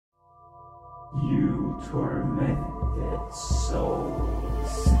You tormented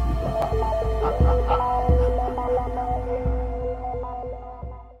souls.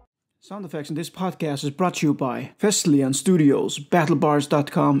 Sound effects in this podcast is brought to you by Fesliyan Studios,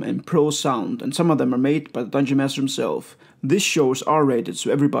 BattleBars.com, and Pro Sound, and some of them are made by the Dungeon Master himself. This show is R-rated, so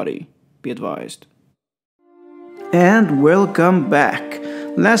everybody, be advised. And welcome back.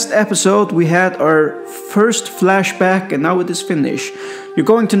 Last episode we had our first flashback, and now it is finished. You're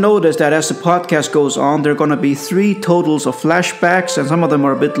going to notice that as the podcast goes on, there are going to be 3 totals of flashbacks, and some of them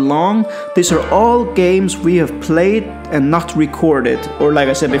are a bit long. These are all games we have played and not recorded, or like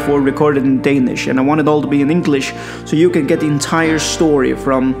I said before, recorded in Danish. And I want it all to be in English, so you can get the entire story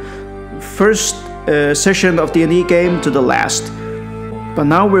from first session of D&D game to the last. But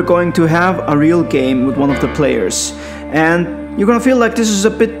now we're going to have a real game with one of the players. And you're gonna feel like this is a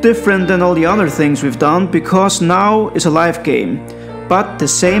bit different than all the other things we've done, because now it's a live game. But the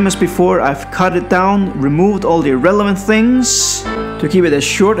same as before, I've cut it down, removed all the irrelevant things to keep it as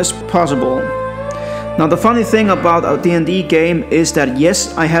short as possible. Now the funny thing about a D&D game is that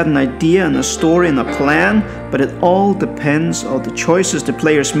yes, I had an idea and a story and a plan, but it all depends on the choices the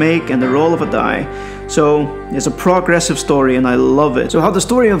players make and the roll of a die. So it's a progressive story and I love it. So how the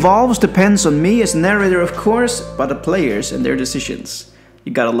story evolves depends on me as narrator, of course, but the players and their decisions.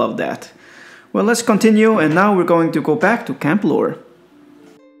 You gotta love that. Well, let's continue, and now we're going to go back to Camp Lore.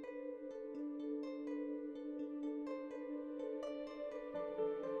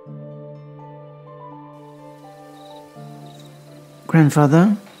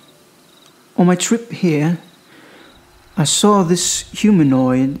 Grandfather, on my trip here, I saw this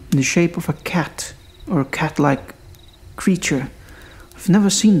humanoid in the shape of a cat, or a cat-like creature. I've never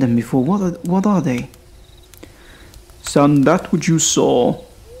seen them before. What are they? Son, that which you saw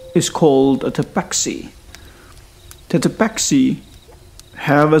is called a tabaxi. The tabaxi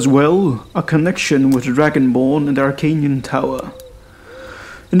have as well a connection with the Dragonborn and the Arcanian Tower.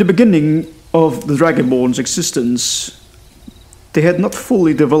 In the beginning of the Dragonborn's existence, they had not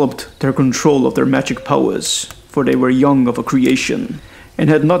fully developed their control of their magic powers, for they were young of a creation, and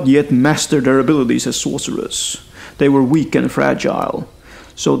had not yet mastered their abilities as sorcerers. They were weak and fragile,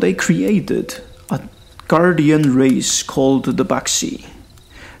 so they created a guardian race called the Baxi.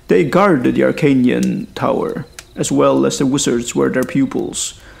 They guarded the Arcanian Tower, as well as the wizards were their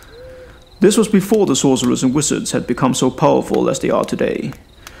pupils. This was before the sorcerers and wizards had become so powerful as they are today.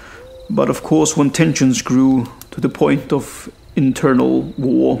 But of course, when tensions grew to the point of internal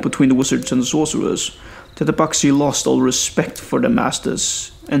war between the wizards and the sorcerers, the Tabaxi lost all respect for their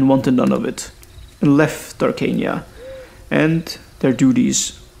masters and wanted none of it, and left Arcania and their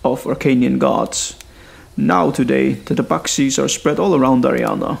duties of Arcanian gods. Now today, the Tabaxis are spread all around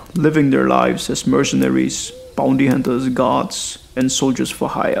Ariana, living their lives as mercenaries, bounty hunters, guards, and soldiers for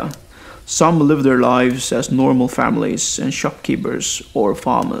hire. Some live their lives as normal families and shopkeepers or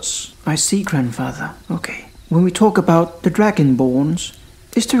farmers. I see, Grandfather. Okay. When we talk about the Dragonborns,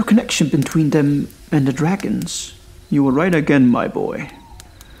 is there a connection between them and the dragons? You were right again, my boy.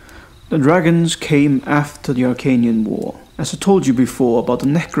 The dragons came after the Arcanian War. As I told you before about the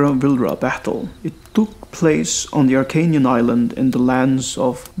Necra-Vilra battle, it took place on the Arcanian island in the lands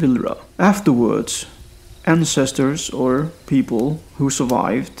of Vilra. Afterwards, ancestors or people who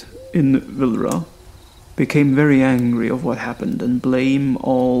survived in Vilra became very angry of what happened and blame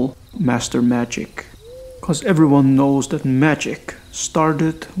all master magic. Because everyone knows that magic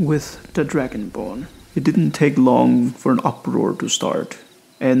started with the Dragonborn. It didn't take long for an uproar to start,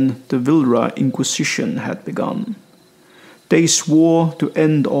 and the Vilra Inquisition had begun. They swore to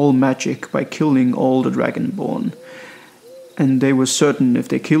end all magic by killing all the Dragonborn, and they were certain if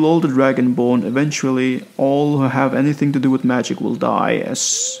they kill all the Dragonborn, eventually all who have anything to do with magic will die,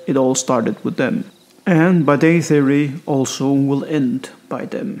 as it all started with them. And by their theory, also will end by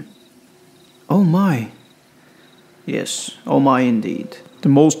them. Oh my. Yes, oh my indeed. The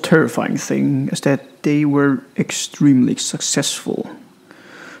most terrifying thing is that they were extremely successful.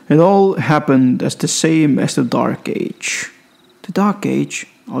 It all happened as the same as the Dark Age. The Dark Age,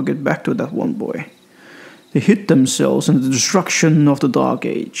 I'll get back to that one, boy. They hid themselves in the destruction of the Dark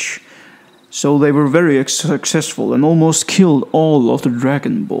Age. So they were very successful and almost killed all of the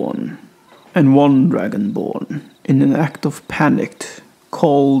Dragonborn. And one Dragonborn, in an act of panic,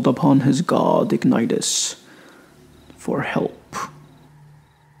 called upon his god Ignitus for help.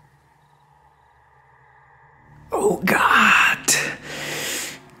 Oh God,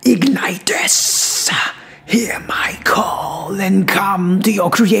 Ignitus, hear my call and come to your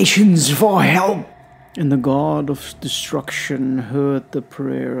creations for help. And the god of destruction heard the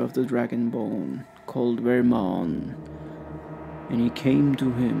prayer of the Dragonborn, called Verman, and he came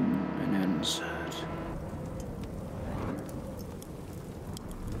to him and answered.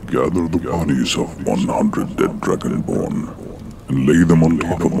 Gather the bodies of 100 dead Dragonborn and lay them on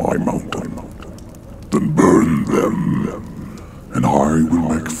top of my mountain. Then burn them, and I will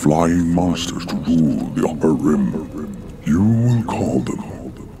make flying monsters to rule the upper rim. You will call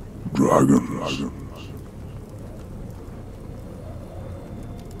them dragons.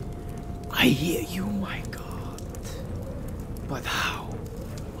 I hear you, my god. But how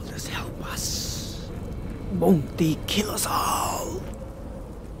will this help us? Won't they kill us all?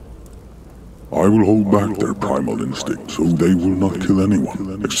 I will hold back their primal instinct so they will not kill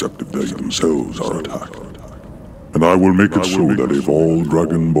anyone except if they themselves are attacked. And I will make it so that if all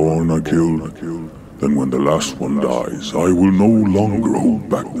Dragonborn are killed, then when the last one dies, I will no longer hold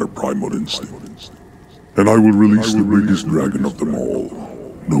back their primal instinct. And I will release the biggest dragon of them all,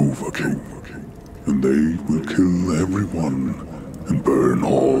 Novak Cuic. And they will kill everyone and burn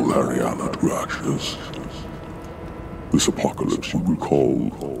all Ariana to ashes. This apocalypse you will call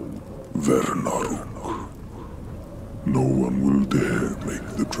Warneke. No one will dare make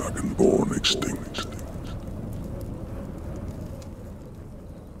the Dragonborn extinct.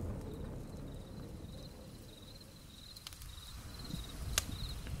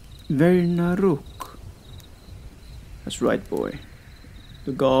 Warneke. That's right, boy.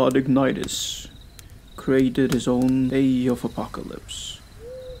 The god Ignitus created his own day of apocalypse.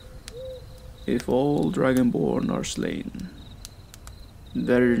 If all Dragonborn are slain,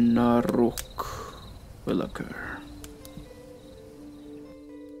 Warneke will occur.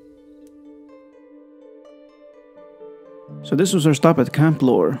 So this was our stop at Camp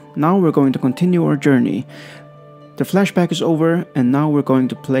Lore. Now we're going to continue our journey. The flashback is over, and now we're going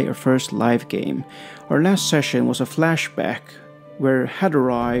to play our first live game. Our last session was a flashback where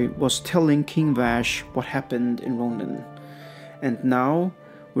Hadorai was telling King Vash what happened in Ronin. And now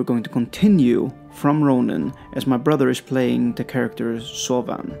we're going to continue from Ronin as my brother is playing the character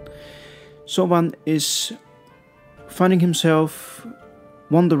Zovan. Zovan is finding himself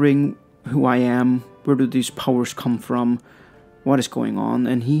wondering who I am, where do these powers come from, what is going on,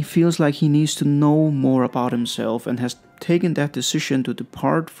 and he feels like he needs to know more about himself and has taken that decision to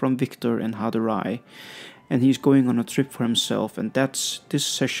depart from Victor and Hadorai, and he's going on a trip for himself, and that's this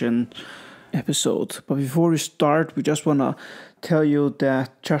session episode. But before we start, we just want to tell you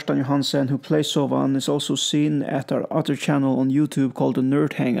that Kjartan Johansen, who plays Zovan, is also seen at our other channel on YouTube called the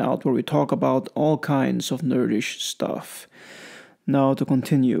Nerd Hangout, where we talk about all kinds of nerdish stuff. Now to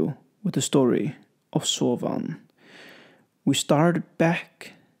continue with the story of Zovan. We started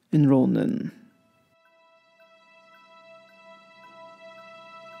back in Ronin.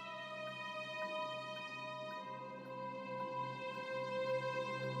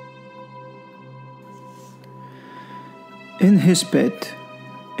 In his bed,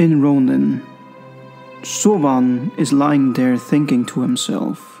 in Ronin, Zovan is lying there thinking to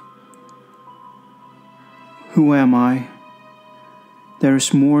himself, "Who am I? There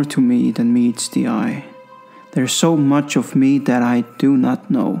is more to me than meets the eye. There is so much of me that I do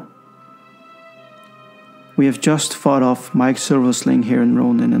not know." We have just fought off Mike Silversling here in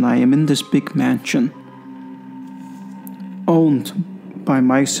Ronin, and I am in this big mansion, owned by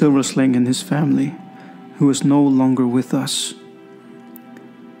Mike Silversling and his family, who is no longer with us.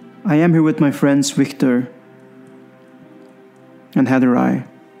 I am here with my friends Victor and Hadorai,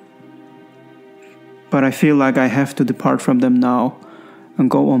 but I feel like I have to depart from them now and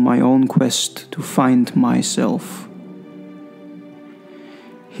go on my own quest to find myself.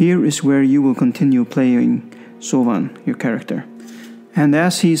 Here is where you will continue playing Zovan, your character. And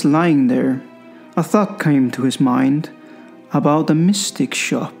as he's lying there, a thought came to his mind about a mystic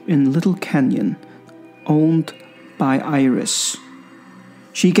shop in Little Canyon, owned by Iris.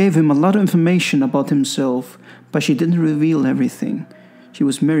 She gave him a lot of information about himself, but she didn't reveal everything. She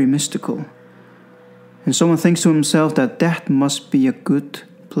was very mystical. And someone thinks to himself that that must be a good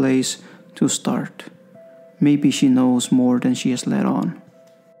place to start. Maybe she knows more than she has let on.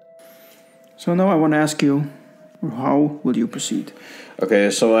 So now I want to ask you, how will you proceed? Okay,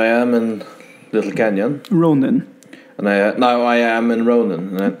 so I am in Little Canyon. Ronin. And now I am in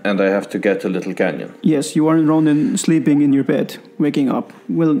Ronin, and I have to get to Little Canyon. Yes, you are in Ronin, sleeping in your bed, waking up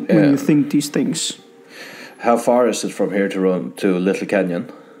when you think these things. How far is it from here to Little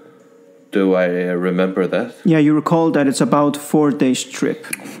Canyon? Do I remember that? Yeah, you recall that it's about 4 days trip.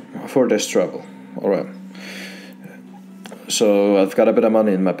 4 days travel. All right. So I've got a bit of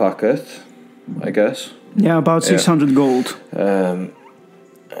money in my pocket, I guess. Yeah, about 600 gold.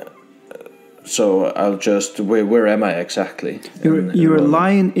 So I'll just... Where am I exactly? You're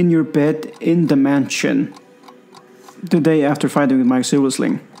lying in your bed in the mansion the day after fighting with Mike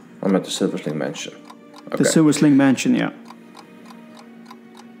Silversling. I'm at the Silver Sling Mansion. Okay. The Silver Sling Mansion, yeah.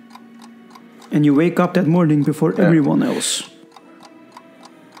 And you wake up that morning before everyone else.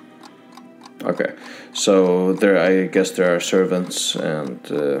 Okay. So I guess there are servants and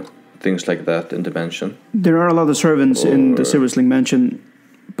things like that in the mansion. There are a lot of servants in the Silver Sling Mansion,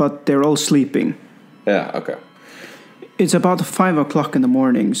 but they're all sleeping. Yeah, okay. It's about 5 o'clock in the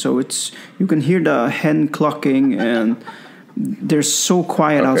morning, so you can hear the hen clucking, and they're so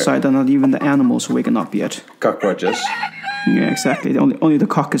quiet outside that not even the animals are waking up yet. Cockroaches. Yeah, exactly. Only the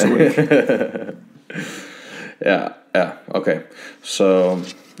cock is awake. Yeah, okay. So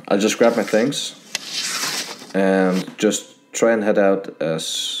I'll just grab my things and just try and head out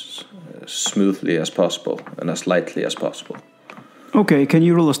as smoothly as possible and as lightly as possible. Okay, can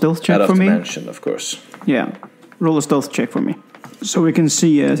you roll a stealth check for me? Out of the mansion, of course. Yeah, roll a stealth check for me. So we can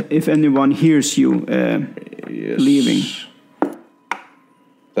see if anyone hears you leaving.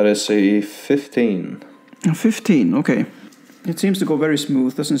 That is a 15. A 15, okay. It seems to go very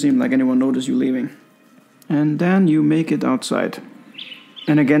smooth. Doesn't seem like anyone noticed you leaving. And then you make it outside.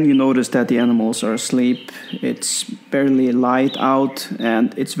 And again you notice that the animals are asleep. It's barely light out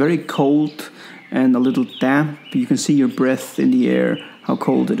and it's very cold and a little damp. You can see your breath in the air, how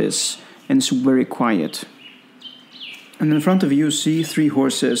cold it is. And it's very quiet. And in front of you see 3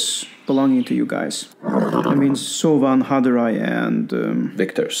 horses belonging to you guys. That means Zovan, Haderai and...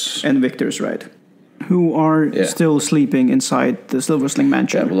 Victor's. And Victor's, right. Who are still sleeping inside the Silver Sling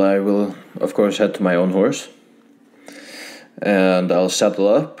Mansion. Yeah, well, I will, of course, head to my own horse. And I'll saddle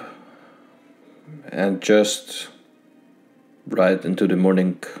up and just ride into the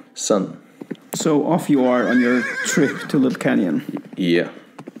morning sun. So off you are on your trip to Little Canyon. Yeah.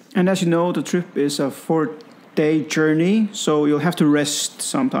 And as you know, the trip is a 4-day journey, so you'll have to rest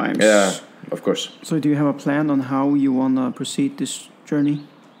sometimes. Yeah, of course. So do you have a plan on how you want to proceed this journey?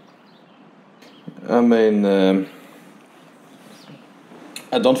 I mean,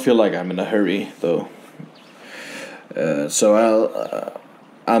 I don't feel like I'm in a hurry, though. So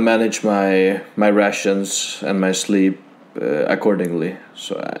I'll manage my rations and my sleep accordingly,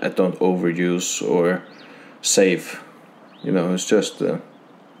 so I don't overuse or save. You know, it's just it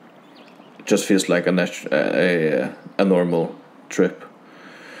just feels like a normal trip.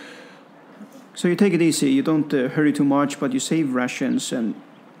 So you take it easy. You don't hurry too much, but you save rations and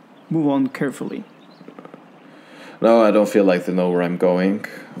move on carefully. No, I don't feel like they know where I'm going,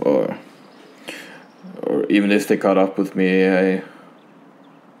 or even if they caught up with me,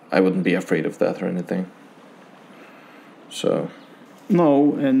 I wouldn't be afraid of that or anything. So.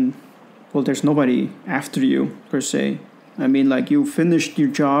 No, and well, there's nobody after you per se. I mean, like you finished your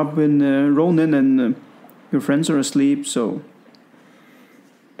job in Ronin, and your friends are asleep, so.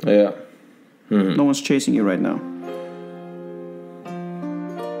 Yeah. Mm-hmm. No one's chasing you right now.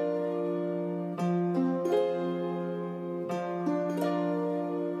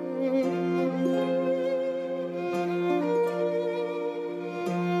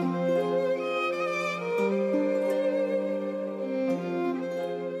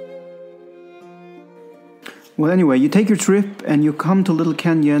 Well, anyway, you take your trip and you come to Little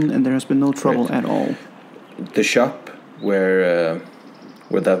Canyon, and there has been no trouble at all. The shop where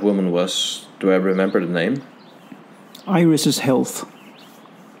that woman was, do I remember the name? Iris's Health.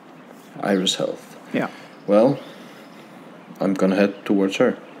 Iris Health. Yeah. Well, I'm gonna head towards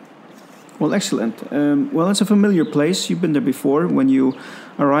her. Well, excellent. Well, it's a familiar place. You've been there before. When you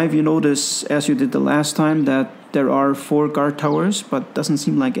arrive, you notice, as you did the last time, that there are 4 guard towers, but doesn't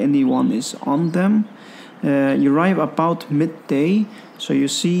seem like anyone is on them. You arrive about midday, so you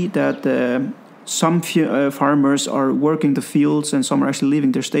see that some farmers are working the fields and some are actually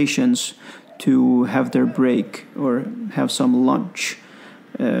leaving their stations to have their break or have some lunch.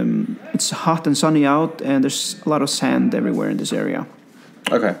 It's hot and sunny out, and there's a lot of sand everywhere in this area.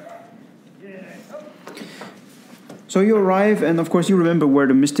 Okay. So you arrive, and of course you remember where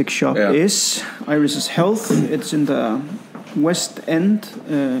the Mystic Shop is. Iris's Health. It's in the west end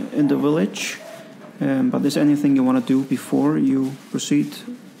in the village. But is there anything you want to do before you proceed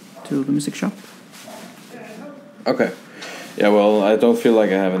to the Mystic Shop? Okay. Yeah, well, I don't feel like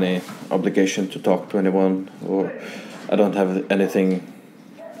I have any obligation to talk to anyone, or I don't have anything,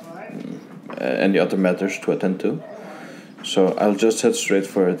 any other matters to attend to. So I'll just head straight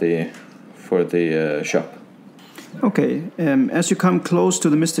for the shop. Okay. As you come close to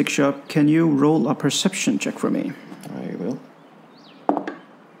the Mystic Shop, can you roll a perception check for me? I will.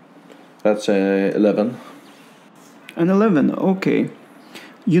 That's 11. An 11, okay.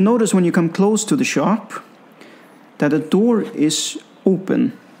 You notice when you come close to the shop that the door is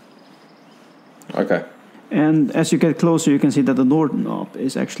open. Okay. And as you get closer, you can see that the door knob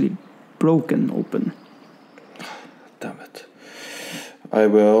is actually broken open. Damn it. I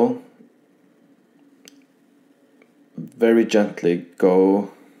will very gently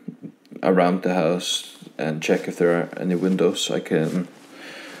go around the house and check if there are any windows I can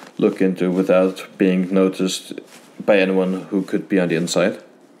look into without being noticed by anyone who could be on the inside.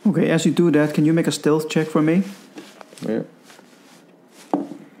 Okay, as you do that, can you make a stealth check for me? Yeah.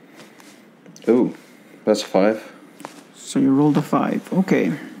 Ooh, that's 5. So you rolled a 5.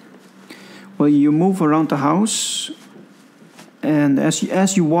 Okay. Well, you move around the house, and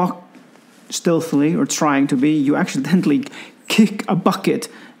as you walk stealthily, or trying to be, you accidentally kick a bucket,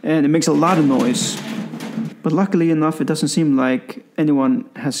 and it makes a lot of noise. But luckily enough, it doesn't seem like anyone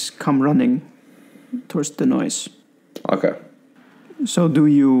has come running towards the noise. Okay. So do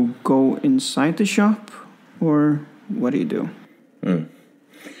you go inside the shop, or what do you do?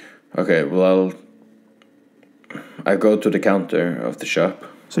 Okay, well, I go to the counter of the shop.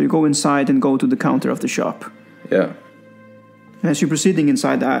 So you go inside and go to the counter of the shop. Yeah. As you're proceeding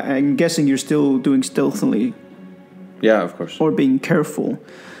inside, I'm guessing you're still doing stealthily. Yeah, of course. Or being careful.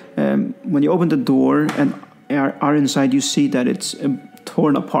 When you open the door and are inside, you see that it's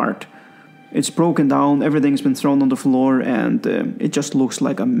torn apart. It's broken down, everything's been thrown on the floor, and it just looks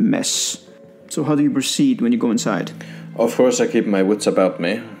like a mess. So how do you proceed when you go inside? Of course, I keep my wits about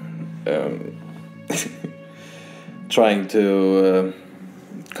me. Trying to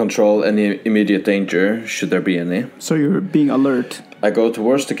control any immediate danger, should there be any. So you're being alert. I go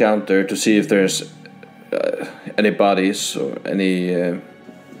towards the counter to see if there's any bodies or any,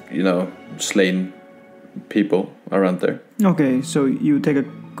 slain people around there. Okay, so you take a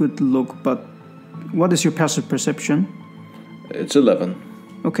good look, but what is your passive perception? It's 11.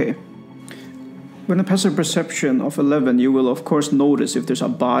 Okay. With a passive perception of 11, you will of course notice if there's a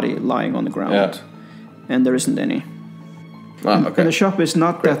body lying on the ground. Yeah. And there isn't any. Ah, okay. And the shop is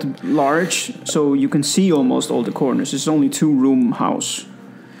not that large, so you can see almost all the corners. It's only 2-room house.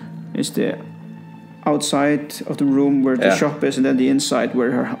 It's the outside of the room where the shop is, and then the inside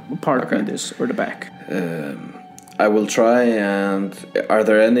where her apartment is, or the back. I will try, and are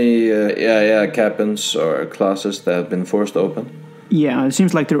there any cabins or closets that have been forced open? Yeah, it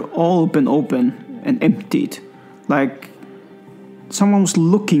seems like they're all been open and emptied. Like someone was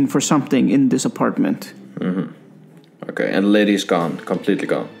looking for something in this apartment. Mm-hmm. Okay, and the lady's gone, completely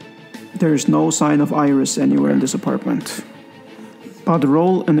gone. There's no sign of Iris anywhere in this apartment. But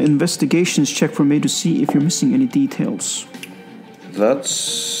roll an investigations check for me to see if you're missing any details.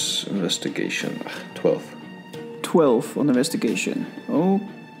 That's investigation. 12. 12 on investigation.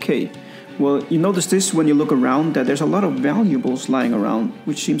 Okay. Well, you notice this when you look around, that there's a lot of valuables lying around,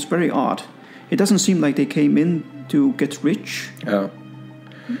 which seems very odd. It doesn't seem like they came in to get rich. Yeah.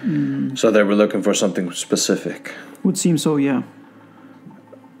 So they were looking for something specific. Would seem so, yeah.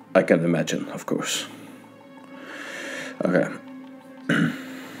 I can imagine, of course. Okay.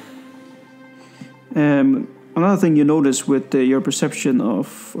 Another thing you notice with your perception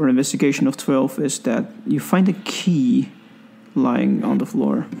of, or investigation of 12, is that you find a key lying on the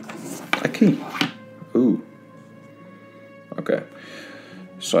floor. A key? Ooh. Okay.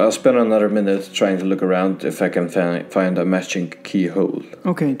 So I'll spend another minute trying to look around if I can find a matching keyhole.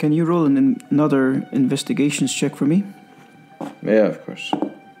 Okay, can you roll another investigations check for me? Yeah, of course.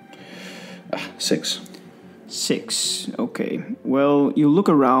 6. 6, okay. Well, you look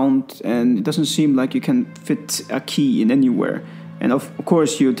around and it doesn't seem like you can fit a key in anywhere. And of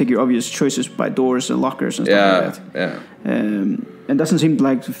course you take your obvious choices by doors and lockers and stuff like that. Yeah. And doesn't seem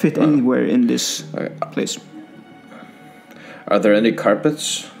like to fit anywhere in this place. Are there any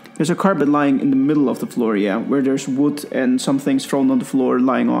carpets? There's a carpet lying in the middle of the floor, yeah, where there's wood and some things thrown on the floor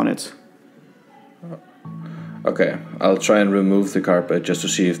lying on it. Okay, I'll try and remove the carpet just to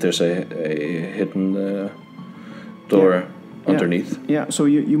see if there's a hidden door underneath. Yeah, so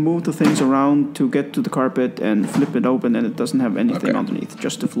you move the things around to get to the carpet and flip it open, and it doesn't have anything underneath,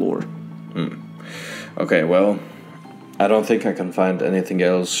 just the floor. Okay, well, I don't think I can find anything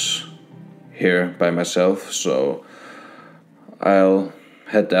else here by myself, so I'll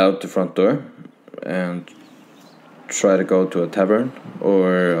head out the front door and try to go to a tavern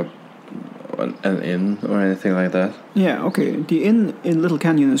or an inn or anything like that. Yeah, okay. The inn in Little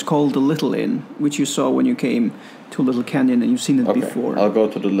Canyon is called the Little Inn, which you saw when you came to Little Canyon, and you've seen it before. I'll go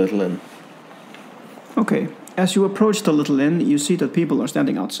to the Little Inn. Okay. As you approach the Little Inn, you see that people are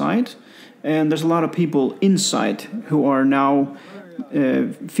standing outside, and there's a lot of people inside who are now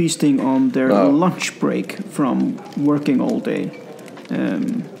feasting on their lunch break from working all day.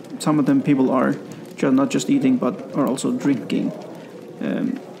 Some of them people are not just eating, but are also drinking.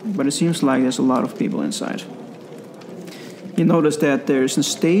 but it seems like there's a lot of people inside. You notice that there's a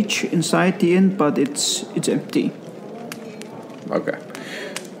stage inside the inn, but it's empty. Okay.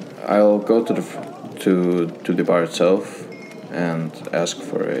 I'll go to the bar itself and ask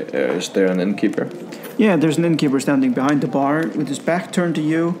for is there an innkeeper? Yeah, there's an innkeeper standing behind the bar with his back turned to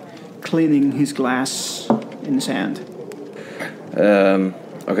you, cleaning his glass in his hand.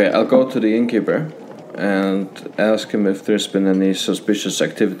 Okay, I'll go to the innkeeper and ask him if there's been any suspicious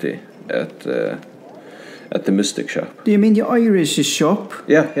activity at the Mystic shop. Do you mean the Irish shop?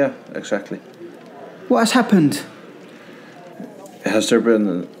 Yeah, exactly. What has happened?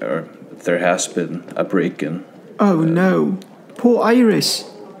 There has been a break-in. Oh no, poor Iris.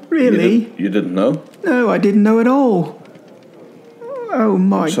 Really? You didn't know? No, I didn't know at all. Oh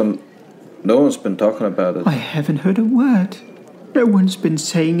my... No one's been talking about it. I haven't heard a word. No one's been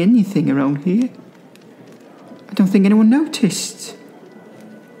saying anything around here. I don't think anyone noticed.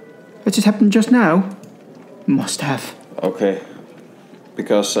 It just happened just now. Must have. Okay.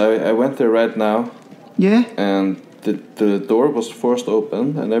 Because I went there right now. Yeah? And the door was forced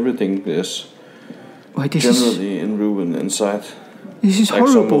open and everything is generally in ruin inside. This is like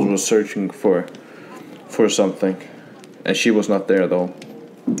horrible. Someone was searching for something. And she was not there at all.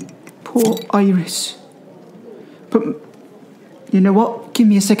 Poor Iris. But... you know what? Give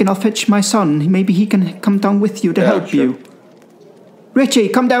me a second, I'll fetch my son. Maybe he can come down with you to help you. Richie,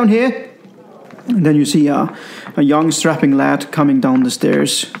 come down here. And then you see a young strapping lad coming down the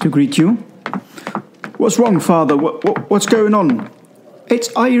stairs to greet you. What's wrong, father? What's going on? It's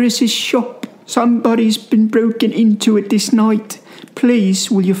Iris's shop. Somebody's been broken into it this night.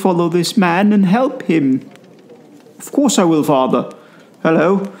 Please, will you follow this man and help him? Of course I will, father.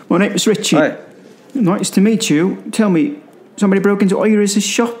 Hello, my name is Richie. Hi. Nice to meet you. Tell me, somebody broke into Iris's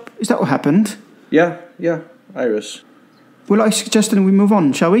shop? Is that what happened? Yeah, Iris. Well, I suggest that we move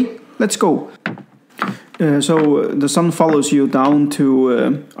on, shall we? Let's go. So the son follows you down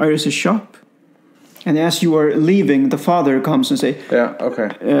to Iris's shop. And as you are leaving, the father comes and says... yeah,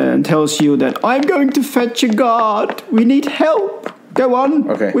 okay. And tells you that, I'm going to fetch a guard. We need help. Go on.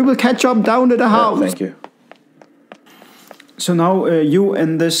 Okay. We will catch up down at the house. Thank you. So now you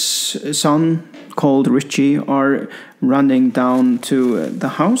and this son called Richie are running down to the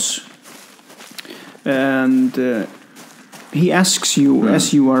house. And he asks you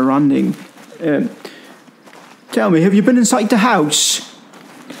as you are running, tell me, have you been inside the house?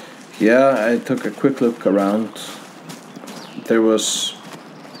 Yeah, I took a quick look around. There was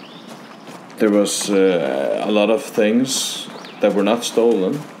a lot of things that were not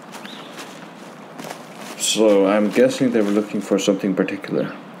stolen. So I'm guessing they were looking for something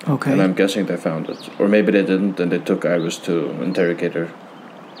particular. Okay. And I'm guessing they found it. Or maybe they didn't and they took Iris to interrogate her.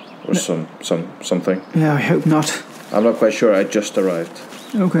 Or something. Yeah, I hope not. I'm not quite sure, I just arrived.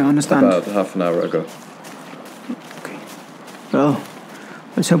 Okay, I understand. About half an hour ago. Okay. Well,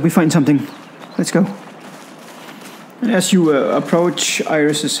 let's hope we find something. Let's go. As you approach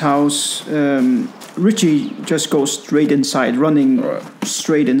Iris's house, Richie just goes straight inside, running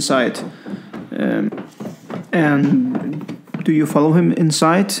straight inside. And do you follow him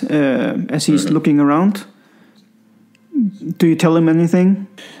inside as he's looking around? Do you tell him anything?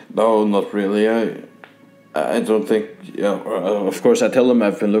 No, not really. I don't think. Of course, I tell him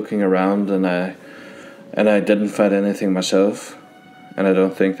I've been looking around and I didn't find anything myself, and I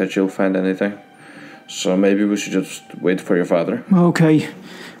don't think that you'll find anything. So maybe we should just wait for your father. Okay.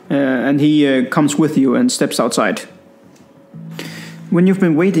 And he comes with you and steps outside. When you've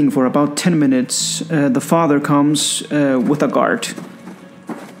been waiting for about 10 minutes, the father comes with a guard.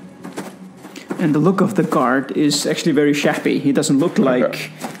 And the look of the guard is actually very shabby. He doesn't look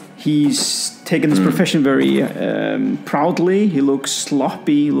like he's taken his profession very proudly. He looks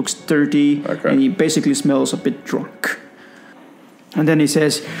sloppy, he looks dirty, and he basically smells a bit drunk. And then he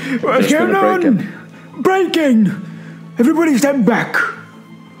says, "What's going on? Breaking! Everybody step back!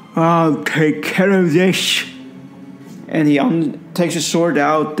 I'll take care of this." And he takes his sword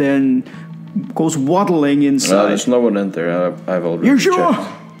out and goes waddling inside. There's no one in there. I've already You sure? checked.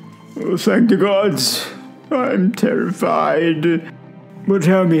 Oh, thank the gods. I'm terrified. But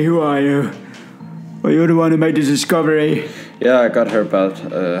tell me, who are you? Are you the one who made the discovery? Yeah, I got her about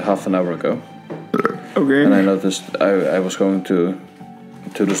half an hour ago. Okay. And I noticed I was going to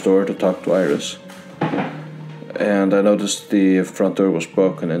the store to talk to Iris. And I noticed the front door was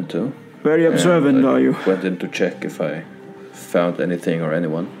broken into. Very observant, are you? Went in to check if I found anything or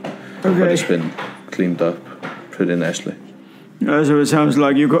anyone. Okay. But it's been cleaned up pretty nicely. So it sounds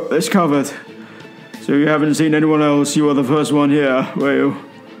like you got this covered. So you haven't seen anyone else, you were the first one here, were you?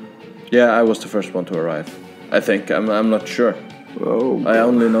 Yeah, I was the first one to arrive. I think, I'm not sure. Oh. I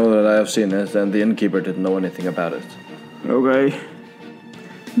only know that I have seen it, and the innkeeper didn't know anything about it. Okay.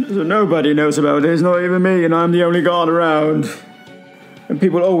 So nobody knows about this, not even me, and I'm the only god around. And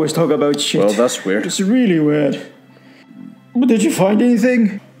people always talk about shit. Well, that's weird. It's really weird. But did you find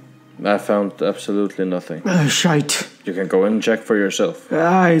anything? I found absolutely nothing. Shite. You can go and check for yourself.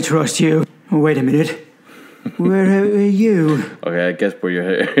 I trust you. Wait a minute. Where are you? Okay, I guess where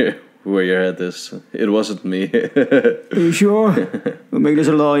your head is. It wasn't me. Are you sure? We'll make this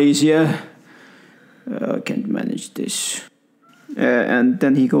a lot easier. I can't manage this. And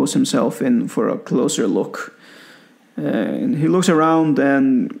then he goes himself in for a closer look. And he looks around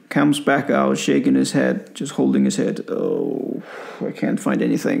and comes back out, shaking his head, just holding his head. Oh, I can't find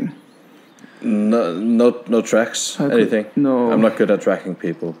anything. No tracks, anything? No. I'm not good at tracking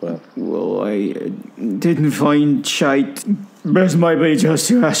people, but... Well, I didn't find shite. Best might be just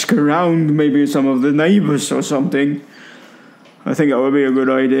to ask around, maybe some of the neighbors or something. I think that would be a good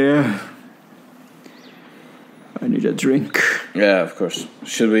idea. I need a drink. Yeah, of course.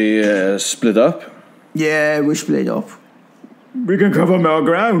 Should we split up? Yeah, we split up. We can cover our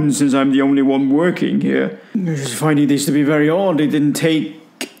ground since I'm the only one working here. I'm just finding this to be very odd. They didn't take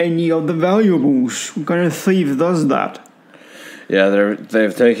any of the valuables. What kind of thief does that? Yeah,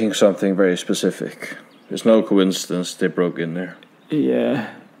 they've taken something very specific. There's no coincidence they broke in there.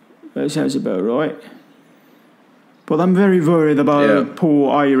 Yeah, that sounds about right. But I'm very worried about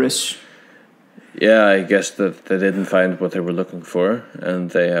poor Iris. Yeah, I guess that they didn't find what they were looking for, and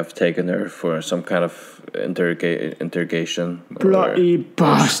they have taken her for some kind of interrogation. Bloody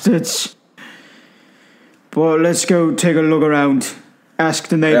bastards. But let's go take a look around. Ask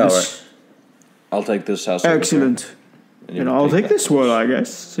the neighbors. Yeah, right. I'll take this house. Excellent. And I'll take this one, I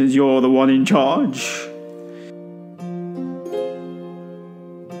guess, since you're the one in charge.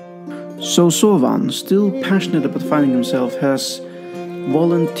 So Zovan, still passionate about finding himself, has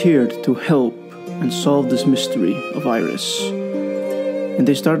volunteered to help and solve this mystery of Iris. And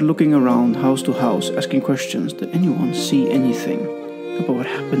they start looking around house to house, asking questions. Did anyone see anything about what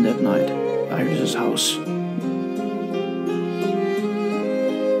happened that night at Iris's house?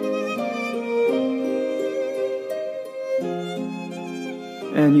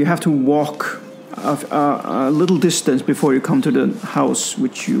 And you have to walk a little distance before you come to the house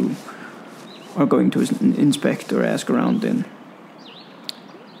which you are going to inspect or ask around in.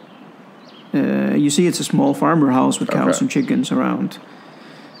 You see it's a small farmer house with cows and chickens around.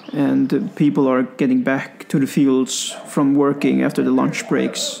 And people are getting back to the fields from working after the lunch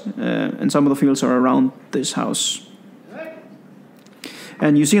breaks. And some of the fields are around this house.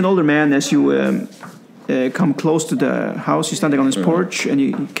 And you see an older man as you come close to the house. He's standing on his porch and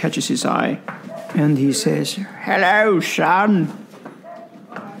he catches his eye. And he says, "Hello, son.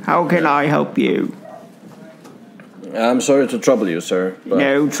 How can I help you?" I'm sorry to trouble you, sir. But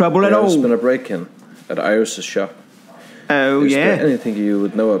no trouble at all. There's been a break-in at Iris's shop. Oh, Is yeah? there anything you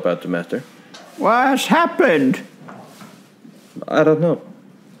would know about the matter? What's happened? I don't know.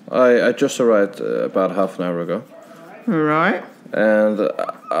 I just arrived about half an hour ago. Right. And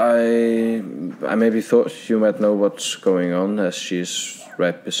I maybe thought you might know what's going on, as she's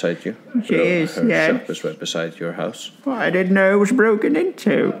right beside you. She is, her yeah. shop is right beside your house. Well, I didn't know it was broken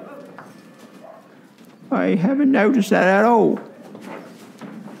into. I haven't noticed that at all.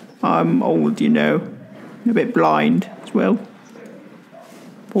 I'm old, you know. A bit blind as well.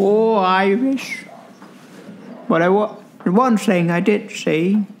 Poor Iris. But one thing I did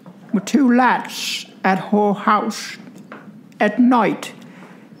see were two lads at her house at night.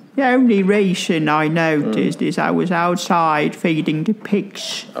 The only reason I noticed is I was outside feeding the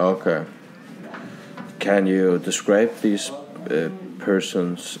pigs. Okay. Can you describe these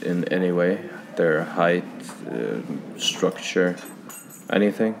persons in any way? Their height, structure,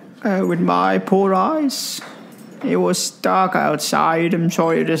 anything? With my poor eyes. It was dark outside, I'm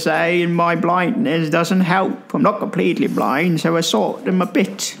sorry to say, and my blindness doesn't help. I'm not completely blind, so I saw them a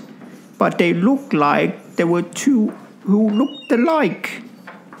bit. But they looked like there were two who looked alike.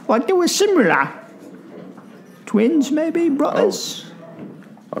 Like they were similar. Twins, maybe? Brothers?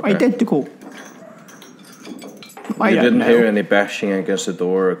 Oh. Okay. Identical. You didn't hear any bashing against the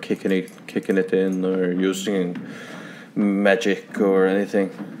door or kicking it in or using magic or anything?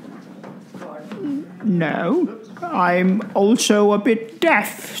 No. I'm also a bit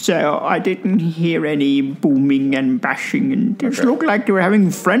deaf, so I didn't hear any booming and bashing, and it just looked like they were having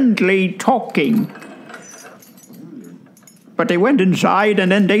friendly talking. But they went inside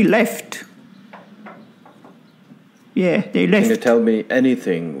and then they left. Yeah, they left. Can you tell me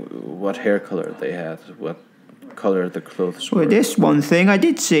anything? What hair color they had? What color the clothes were? Well, this one thing I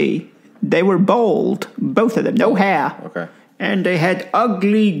did see. They were bald, both of them, no hair. Okay. And they had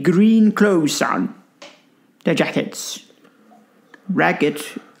ugly green clothes on. The jackets. Ragged,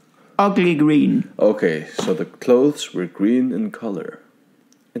 ugly green. Okay, so the clothes were green in color.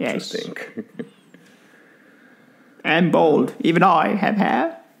 Yes. Interesting. And bald. Even I have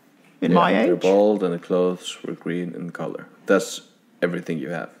hair. In my They're age. bald and the clothes were green in color. That's everything you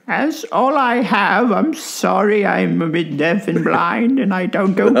have. That's all I have. I'm sorry, I'm a bit deaf and blind, and I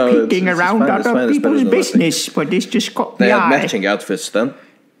don't go No, peeking it's around fine, it's fine, other it's better people's than nothing. business. But this just caught They the had eye. matching outfits then?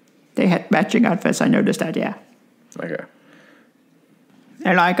 They had matching outfits. I noticed that. Yeah. Okay.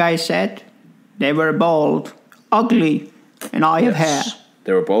 And like I said, they were bald, ugly, and I have hair.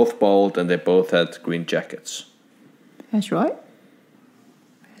 They were both bald and they both had green jackets. That's right.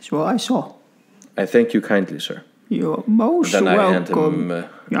 That's what I saw. I thank you kindly, sir. You're most Then I hand welcome, him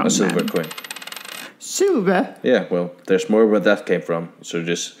young a silver man. coin. Silver? Yeah, well, there's more where that came from. So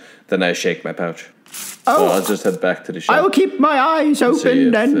then I shake my pouch. Oh, I'll just head back to the shop. I will keep my eyes See open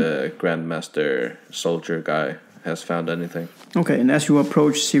if then. Grandmaster Soldier guy has found anything. Okay, and as you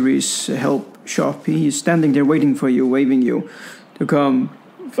approach Siri's help shop, he is standing there waiting for you, waving you to come.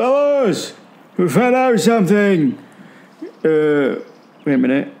 Fellas, we found out something. Wait a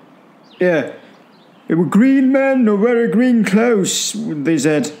minute. Yeah, they were green men or very green clothes, they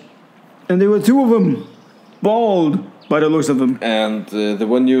said. And there were two of them, bald by the looks of them. And the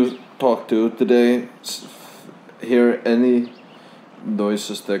one you talked to today, hear any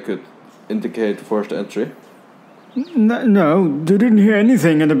noises that could indicate forced entry? No, they didn't hear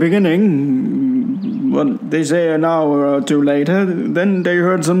anything in the beginning. But they say an hour or two later, then they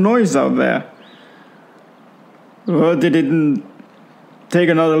heard some noise out there. Well, they didn't take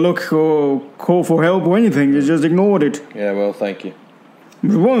another look or call for help or anything. They just ignored it. Yeah, well, thank you.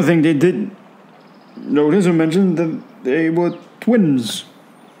 But one thing they did notice or mention that they were twins.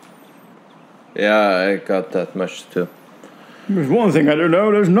 Yeah, I got that much too. There's one thing I don't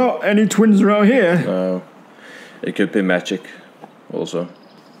know. There's not any twins around here. It could be magic also.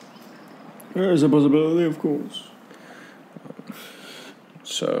 There's a possibility, of course.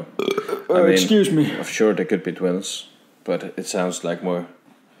 So, I mean, excuse me. I'm sure they could be twins, but it sounds more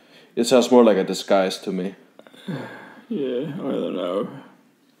like a disguise to me. Yeah, I don't know.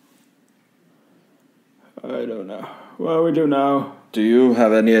 What do we do now? Do you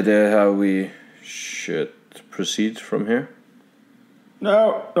have any idea how we should proceed from here?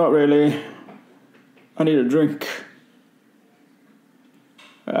 No, not really. I need a drink.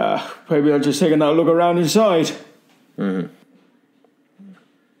 Maybe I'll just take another look around inside. Mm-hmm.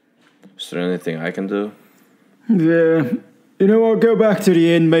 Is there anything I can do? Yeah. You know what, go back to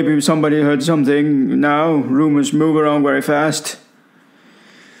the inn. Maybe somebody heard something now. Rumors move around very fast.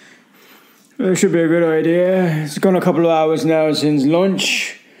 That should be a good idea. It's gone a couple of hours now since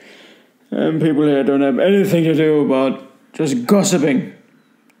lunch. And people here don't have anything to do but just gossiping.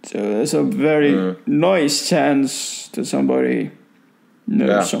 So there's a very nice chance that somebody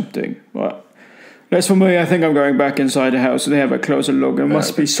knows something. But as for me, I think I'm going back inside the house to have a closer look. There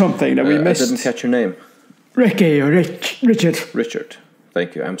must be something that we missed. I didn't catch your name. Ricky or Richard. Richard.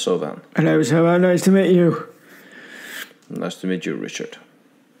 Thank you, I'm Zovan. Hello, Zovan. Nice to meet you. Nice to meet you, Richard.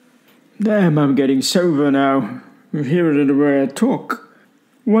 Damn, I'm getting sober now. You hear it in the way I talk.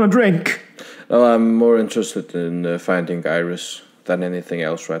 Want a drink? Oh, I'm more interested in finding Iris than anything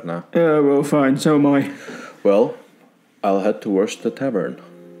else right now. Yeah, well, fine. So am I. Well, I'll head towards the tavern.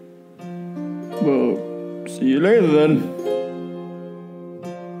 Well, see you later then.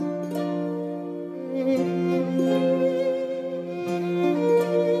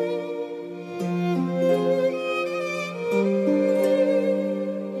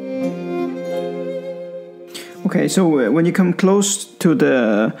 Okay, so when you come close to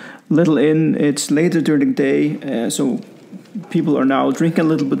the little inn, it's later during the day, so people are now drinking a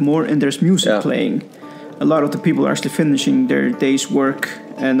little bit more and there's music playing. A lot of the people are actually finishing their day's work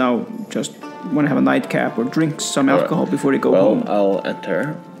and now just want to have a nightcap or drink some alcohol before they go home. Well, I'll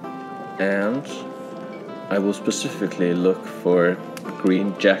enter and I will specifically look for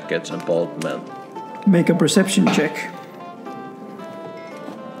green jackets and bald men. Make a perception check.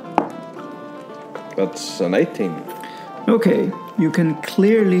 That's an 18. Okay, you can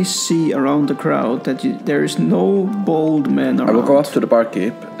clearly see around the crowd that there is no bald men around. I will go up to the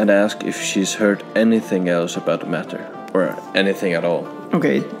barkeep and ask if she's heard anything else about the matter, or anything at all.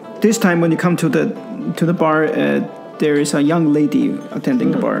 Okay, this time when you come to the bar, there is a young lady attending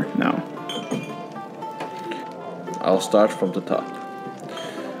the bar now. I'll start from the top.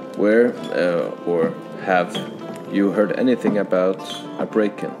 Where or have you heard anything about a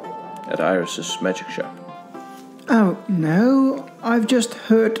break-in at Iris's magic shop? Oh, no, I've just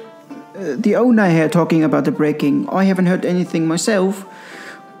heard the owner here talking about the breaking. I haven't heard anything myself,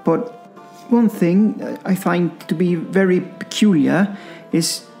 but one thing I find to be very peculiar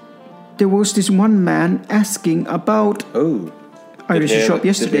is there was this one man asking about Irish shop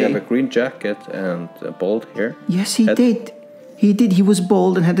yesterday. Did he have a green jacket and a bald hair? Yes, he did. He did. He was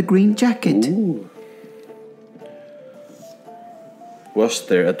bald and had a green jacket. Ooh. Was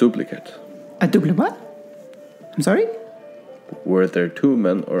there a duplicate? A duplicate what? I'm sorry? Were there two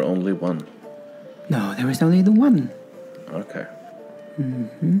men or only one? No, there was only the one. Okay.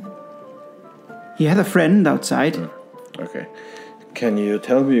 He had a friend outside. Okay. Can you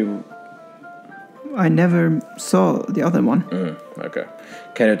tell me... I never saw the other one. Okay.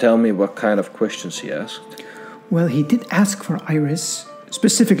 Can you tell me what kind of questions he asked? Well, he did ask for Iris,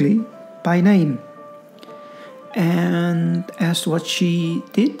 specifically by name. And asked what she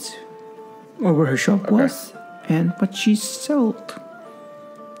did, or where her shop was, and what she sold.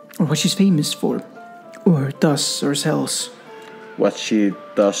 Or what she's famous for, or does or sells. What she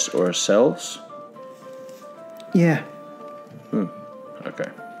does or sells? Yeah. Okay.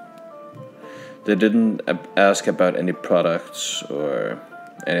 They didn't ask about any products or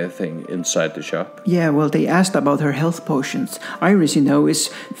anything inside the shop? Yeah, well, they asked about her health potions. Iris, you know, is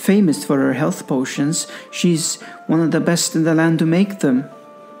famous for her health potions. She's one of the best in the land to make them.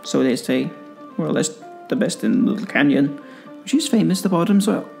 So they say, well, that's the best in Little Canyon. She's famous about them,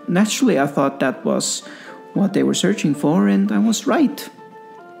 so naturally I thought that was what they were searching for, and I was right.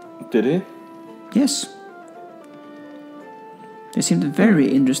 Did he? Yes. They seemed very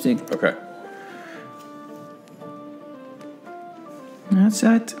interesting. Okay. That's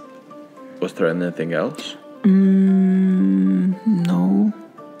it. Was there anything else? No.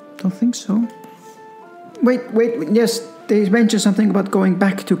 Don't think so. Wait, yes, they mentioned something about going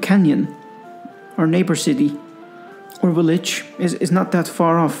back to Canyon. Our neighbor city. Or village. Is not that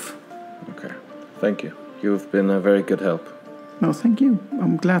far off. Okay. Thank you. You've been a very good help. No, thank you.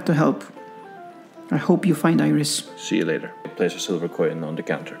 I'm glad to help. I hope you find Iris. See you later. Place a silver coin on the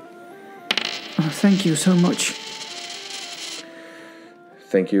counter. Oh, thank you so much.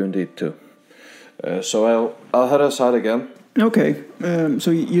 Thank you indeed too. So I'll head outside again. Okay.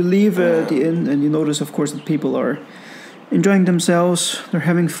 So you leave the inn, and you notice, of course, that people are enjoying themselves. They're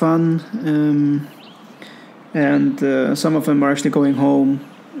having fun, and some of them are actually going home.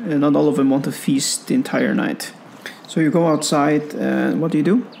 And not all of them want to feast the entire night. So you go outside, and what do you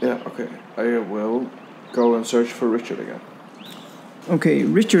do? Yeah. Okay. I will go and search for Richard again. Okay,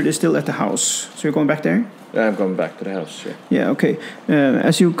 Richard is still at the house. So you're going back there? Yeah, I'm going back to the house, yeah. Yeah, okay.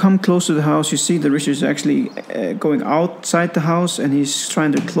 As you come close to the house, you see that Richard is actually going outside the house, and he's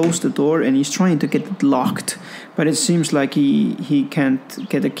trying to close the door, and he's trying to get it locked. But it seems like he can't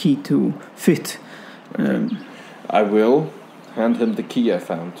get a key to fit. Okay. I will hand him the key I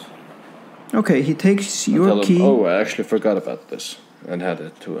found. Okay, he takes your key. Oh, I actually forgot about this, and hand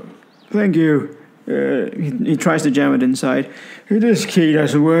it to him. Thank you. He tries to jam it inside. This key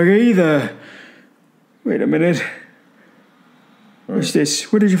doesn't work either. Wait a minute. What's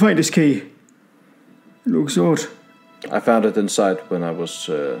this? Where did you find this key? It looks odd. I found it inside when I was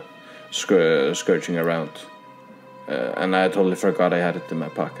scourging around. And I totally forgot I had it in my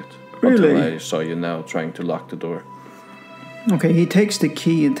pocket. Really? Until I saw you now trying to lock the door. Okay, he takes the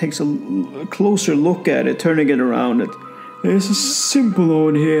key and takes a closer look at it, turning it around. There's a symbol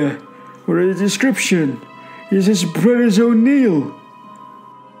on here, or a description. It says Brothers O'Neill.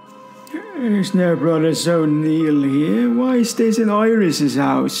 There's no Brothers O'Neill here. Why is this in Iris's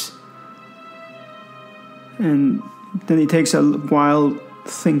house? And then he takes a while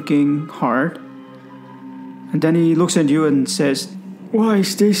thinking hard. And then he looks at you and says, why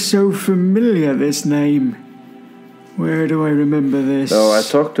is this so familiar, this name? Where do I remember this? So I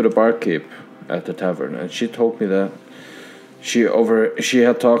talked to the barkeep at the tavern, and she told me that she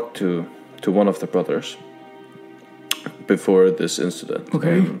had talked to one of the brothers before this incident.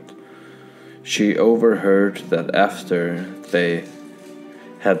 Okay. And she overheard that after they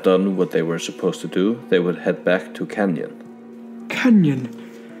had done what they were supposed to do, they would head back to Canyon.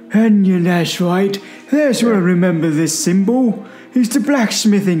 Canyon, that's right. That's where I remember this symbol. It's the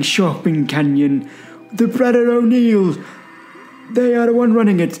blacksmithing shop in Canyon. The Brother O'Neill. They are the one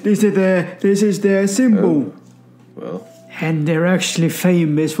running it. This is their symbol. Well. And they're actually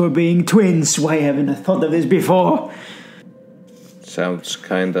famous for being twins. Why haven't I thought of this before? Sounds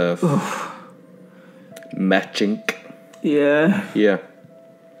kind of matching. Yeah. Yeah.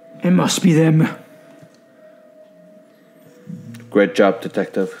 It must be them. Great job,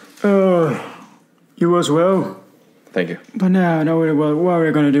 detective. You as well. Thank you. But now, what are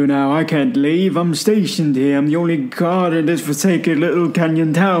we going to do now? I can't leave. I'm stationed here. I'm the only guard in this forsaken little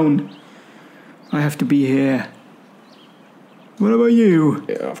canyon town. I have to be here. What about you?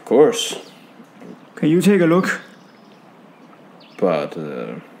 Yeah, of course. Can you take a look? But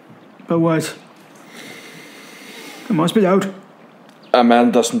what? Come on, spit out. a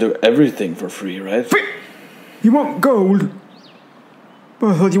man doesn't do everything for free, right? You want gold?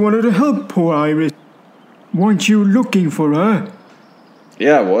 But I thought you wanted to help poor Iris. Weren't you looking for her?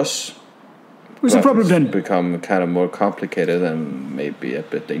 Yeah, I was. What's the problem then? It's become kind of more complicated and maybe a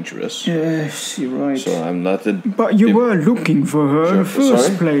bit dangerous. Yes, you're right. So I'm not the... But you were looking for her in the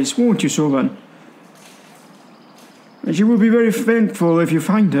first place, weren't you, Zovan? And she will be very thankful if you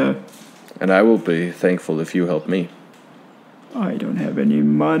find her. And I will be thankful if you help me. I don't have any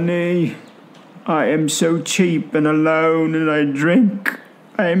money. I am so cheap and alone and I drink.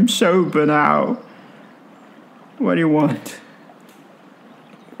 I am sober now. What do you want?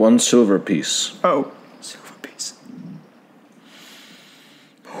 1 silver piece. Oh, silver piece.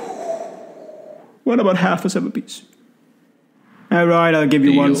 What about half a silver piece? Alright, I'll give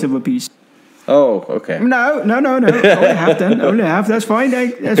you 1 silver piece. Oh, okay. No. Only half then. Only half. That's fine.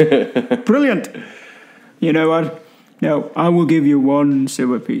 That's brilliant. You know what? No, I will give you 1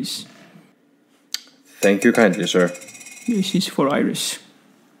 silver piece. Thank you kindly, sir. This is for Iris.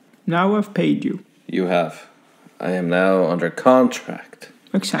 Now I've paid you. You have. I am now under contract.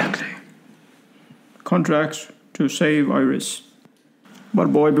 Exactly. Contracts to save Iris.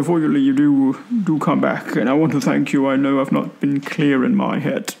 But boy, before you leave, do come back. And I want to thank you. I know I've not been clear in my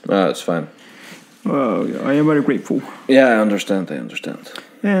head. Ah, that's fine. Well, I am very grateful. Yeah, I understand.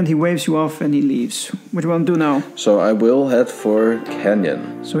 And he waves you off and he leaves. What do you want to do now? So I will head for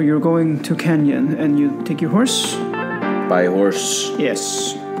Canyon. So you're going to Canyon and you take your horse? By horse.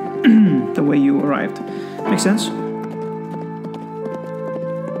 Yes. The way you arrived. Makes sense?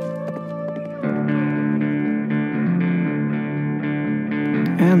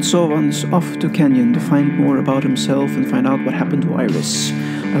 And Zovan's off to Canyon to find more about himself and find out what happened to Iris.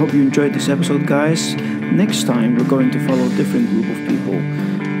 I hope you enjoyed this episode, guys. Next time we're going to follow a different group of people.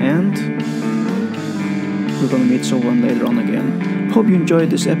 And we're going to meet Zovan later on again. Hope you enjoyed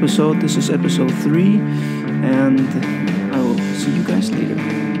this episode. This is episode 3. And I will see you guys later.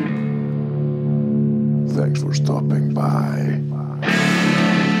 Thanks for stopping by.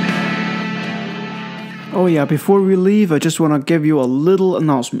 Oh yeah, before we leave, I just want to give you a little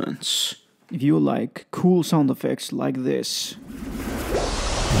announcement. If you like cool sound effects like this.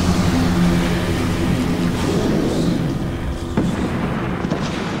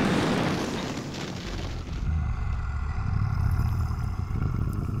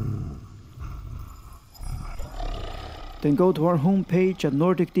 Then go to our homepage at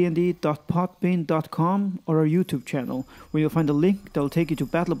nordicdnd.podbean.com or our YouTube channel, where you'll find a link that will take you to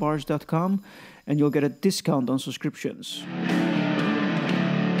battlebars.com and you'll get a discount on subscriptions.